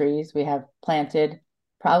lot of trees. We have planted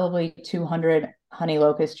probably 200 honey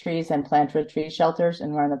locust trees and plantwood tree shelters,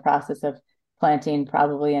 and we're in the process of planting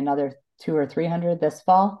probably another 200 or 300 this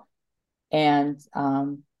fall. And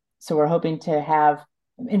so we're hoping to have,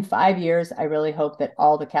 in 5 years, I really hope that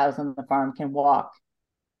all the cows on the farm can walk.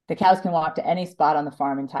 The cows can walk to any spot on the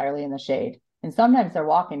farm entirely in the shade. And sometimes they're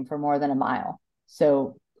walking for more than a mile.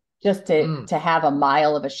 So just to have a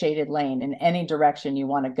mile of a shaded lane in any direction you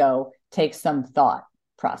want to go takes some thought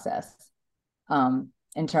process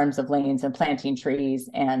in terms of lanes and planting trees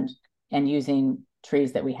and using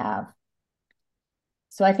trees that we have.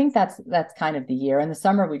 So I think that's kind of the year. In the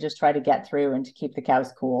summer, we just try to get through and to keep the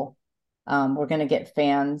cows cool. We're going to get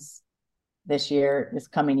fans this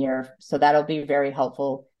coming year. So that'll be very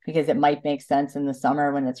helpful because it might make sense in the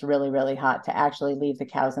summer when it's really, really hot to actually leave the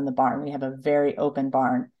cows in the barn. We have a very open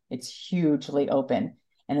barn. It's hugely open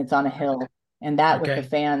and it's on a hill. And that with the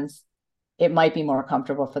fans, it might be more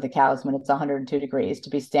comfortable for the cows when it's 102 degrees to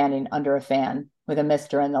be standing under a fan with a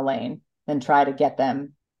mister in the lane than try to get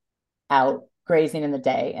them out grazing in the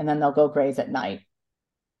day and then they'll go graze at night.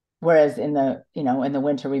 Whereas in the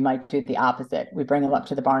winter, we might do the opposite. We bring them up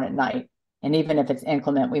to the barn at night. And even if it's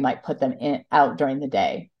inclement, we might put them out during the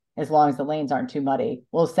day as long as the lanes aren't too muddy.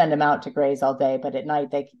 We'll send them out to graze all day, but at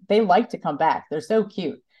night they like to come back. They're so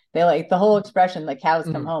cute. They like the whole expression, the cows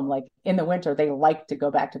come home, like in the winter, they like to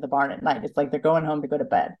go back to the barn at night. It's like they're going home to go to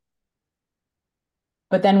bed.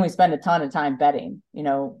 But then we spend a ton of time bedding,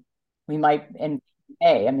 we might in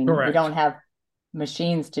hay. I mean, Correct. We don't have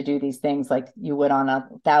machines to do these things like you would on a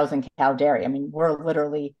 1,000-cow dairy. I mean, we're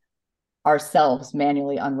literally ourselves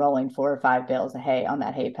manually unrolling 4 or 5 bales of hay on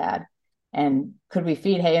that hay pad. And could we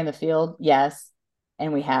feed hay in the field? Yes.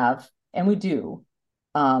 And we have, and we do.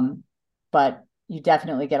 But you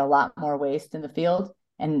definitely get a lot more waste in the field.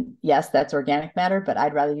 And yes, that's organic matter, but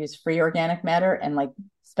I'd rather use free organic matter and like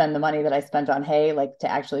spend the money that I spent on hay, like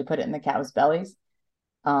to actually put it in the cows' bellies.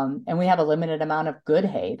 And we have a limited amount of good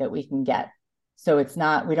hay that we can get. So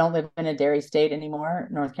we don't live in a dairy state anymore.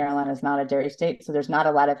 North Carolina is not a dairy state. So there's not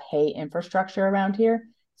a lot of hay infrastructure around here.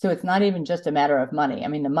 So it's not even just a matter of money. I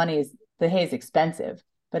mean, the hay is expensive,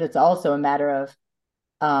 but it's also a matter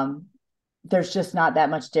of, there's just not that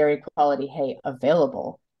much dairy quality hay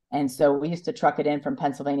available. And so we used to truck it in from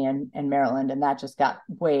Pennsylvania and Maryland, and that just got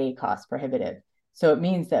way cost prohibitive. So it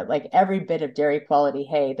means that like every bit of dairy quality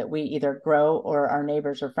hay that we either grow or our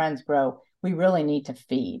neighbors or friends grow, we really need to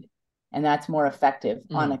feed. And that's more effective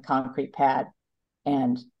on a concrete pad.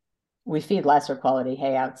 And we feed lesser quality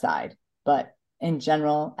hay outside. But in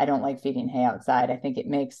general, I don't like feeding hay outside. I think it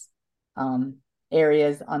makes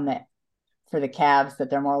areas for the calves that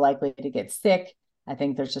they're more likely to get sick. I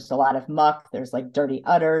think there's just a lot of muck. There's like dirty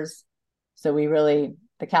udders. So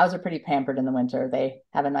the cows are pretty pampered in the winter. They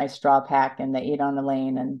have a nice straw pack and they eat on the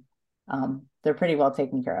lane, and they're pretty well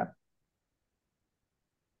taken care of.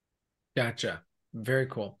 Gotcha. Very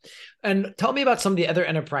cool. And tell me about some of the other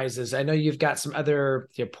enterprises. I know you've got some other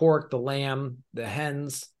pork, the lamb, the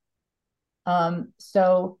hens.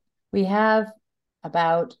 So we have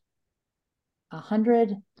about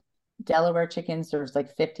 100 Delaware chickens. There's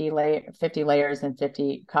like 50 layers and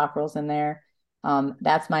 50 cockerels in there.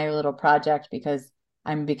 That's my little project because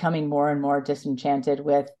I'm becoming more and more disenchanted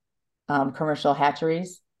with commercial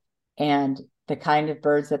hatcheries and the kind of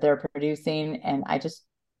birds that they're producing. And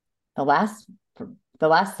the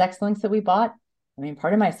last sex links that we bought, I mean,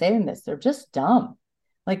 part of my saying this, they're just dumb.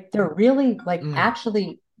 Like they're really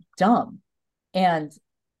actually dumb. And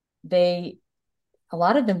a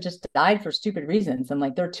lot of them just died for stupid reasons. And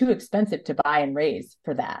like, they're too expensive to buy and raise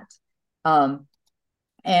for that.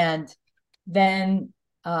 And then,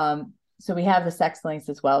 so we have the sex links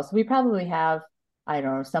as well. So we probably have, I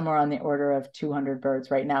don't know, somewhere on the order of 200 birds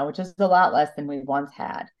right now, which is a lot less than we once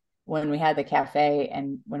had. When we had the cafe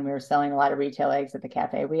and when we were selling a lot of retail eggs at the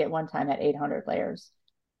cafe, we at one time had 800 layers.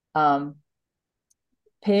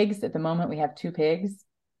 Pigs, at the moment, we have 2 pigs.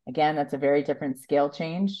 Again, that's a very different scale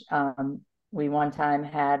change. We one time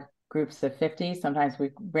had groups of 50. Sometimes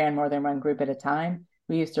we ran more than one group at a time.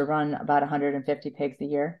 We used to run about 150 pigs a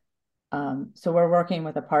year. So we're working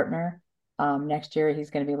with a partner. Next year, he's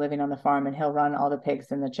going to be living on the farm and he'll run all the pigs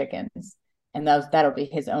and the chickens. And that'll be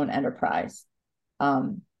his own enterprise.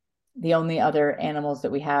 The only other animals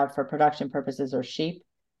that we have for production purposes are sheep.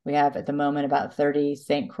 We have at the moment about 30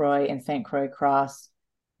 St. Croix and St. Croix cross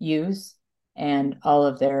ewes and all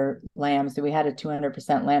of their lambs. We had a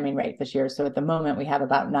 200% lambing rate this year. So at the moment we have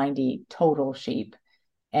about 90 total sheep,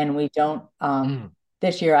 and we don't,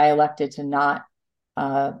 this year I elected to not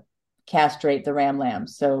castrate the ram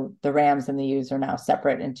lambs. So the rams and the ewes are now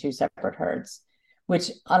separate in 2 separate herds,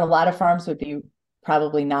 which on a lot of farms would be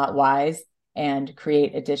probably not wise and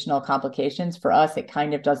create additional complications. For us, it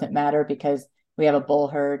kind of doesn't matter because we have a bull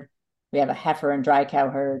herd, we have a heifer and dry cow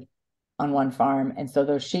herd on one farm. And so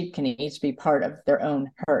those sheep can each be part of their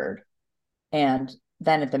own herd. And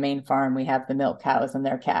then at the main farm, we have the milk cows and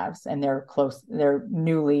their calves, and they're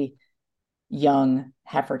newly young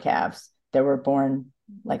heifer calves that were born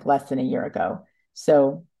like less than a year ago.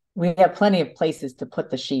 So we have plenty of places to put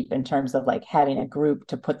the sheep in terms of like having a group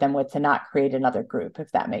to put them with, to not create another group,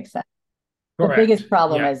 if that makes sense. Correct. The biggest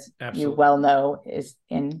problem, as absolutely, you well know, is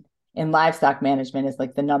in livestock management is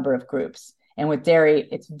like the number of groups. And with dairy,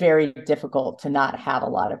 it's very difficult to not have a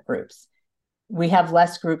lot of groups. We have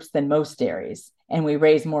less groups than most dairies, and we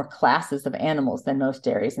raise more classes of animals than most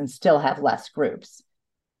dairies and still have less groups.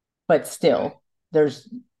 But still, there's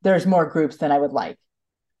more groups than I would like.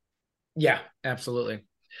 Yeah, absolutely.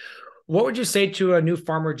 What would you say to a new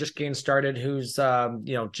farmer just getting started who's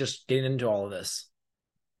just getting into all of this?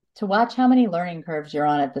 To watch how many learning curves you're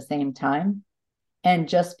on at the same time. And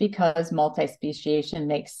just because multi-speciation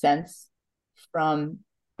makes sense from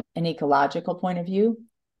an ecological point of view,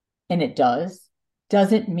 and it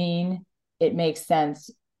doesn't mean it makes sense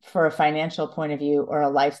for a financial point of view or a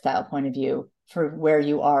lifestyle point of view for where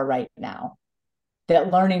you are right now.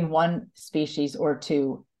 That learning one species or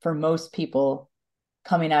two for most people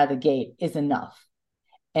coming out of the gate is enough.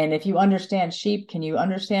 And if you understand sheep, can you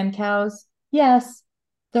understand cows? Yes,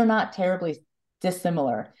 they're not terribly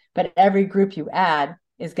dissimilar, but every group you add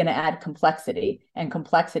is going to add complexity, and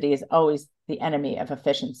complexity is always the enemy of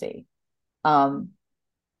efficiency,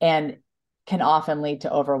 and can often lead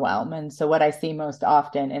to overwhelm. And so what I see most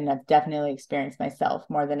often, and I've definitely experienced myself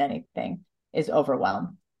more than anything, is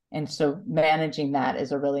overwhelm. And so managing that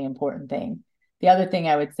is a really important thing. The other thing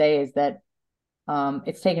I would say is that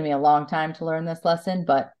it's taken me a long time to learn this lesson,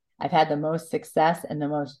 but I've had the most success and the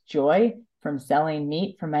most joy from selling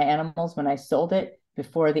meat from my animals when I sold it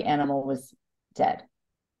before the animal was dead.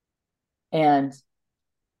 And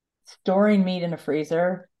storing meat in a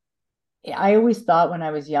freezer, I always thought when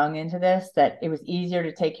I was young into this that it was easier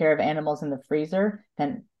to take care of animals in the freezer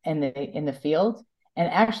than in the field. And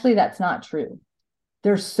actually, that's not true.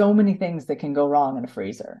 There's so many things that can go wrong in a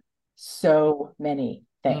freezer. So many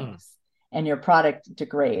things. And your product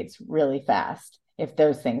degrades really fast if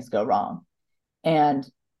those things go wrong. And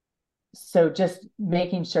so just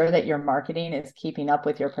making sure that your marketing is keeping up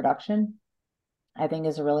with your production, I think,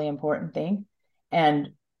 is a really important thing.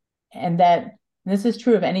 And that this is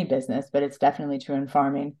true of any business, but it's definitely true in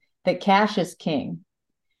farming, that cash is king,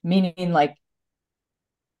 meaning like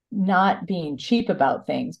not being cheap about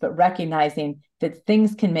things, but recognizing that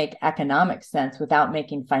things can make economic sense without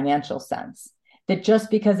making financial sense. That just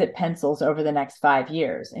because it pencils over the next 5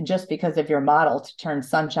 years, and just because of your model to turn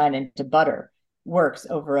sunshine into butter works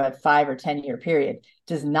over a 5 or 10 year period,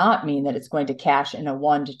 does not mean that it's going to cash in a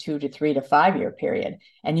 1 to 2 to 3 to 5 year period.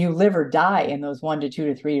 And you live or die in those 1 to 2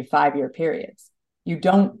 to 3 to 5 year periods. You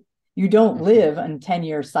don't live in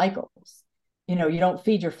 10-year cycles. You don't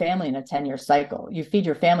feed your family in a 10-year cycle. You feed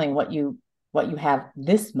your family in what you have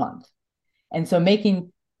this month. And so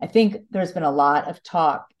I think there's been a lot of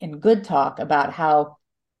talk and good talk about how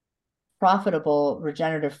profitable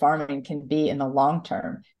regenerative farming can be in the long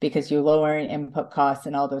term because you're lowering input costs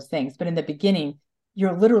and all those things. But in the beginning,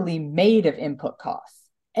 you're literally made of input costs.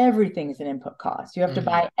 Everything is an input cost. You have to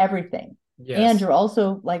buy everything. Yes. And you're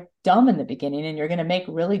also like dumb in the beginning, and you're going to make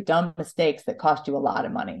really dumb mistakes that cost you a lot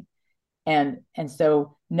of money. And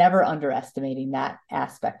so never underestimating that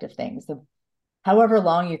aspect of things. However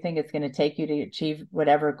long you think it's going to take you to achieve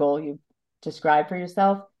whatever goal you describe for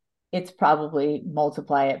yourself, it's probably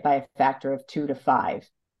multiply it by a factor of 2 to 5,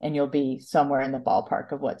 and you'll be somewhere in the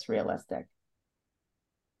ballpark of what's realistic.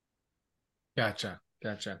 Gotcha.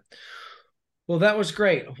 Well, that was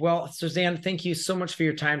great. Well, Suzanne, thank you so much for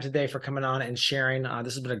your time today, for coming on and sharing.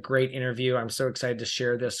 This has been a great interview. I'm so excited to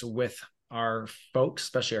share this with our folks,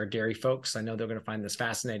 especially our dairy folks. I know they're going to find this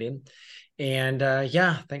fascinating. And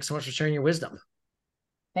thanks so much for sharing your wisdom.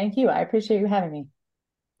 Thank you. I appreciate you having me.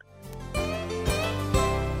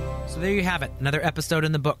 So there you have it, another episode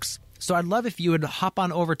in the books. So I'd love if you would hop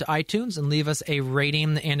on over to iTunes and leave us a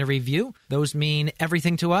rating and a review. Those mean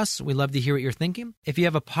everything to us. We love to hear what you're thinking. If you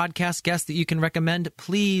have a podcast guest that you can recommend,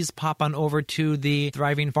 please pop on over to the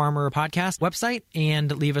Thriving Farmer Podcast website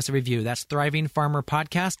and leave us a review. That's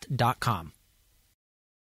thrivingfarmerpodcast.com.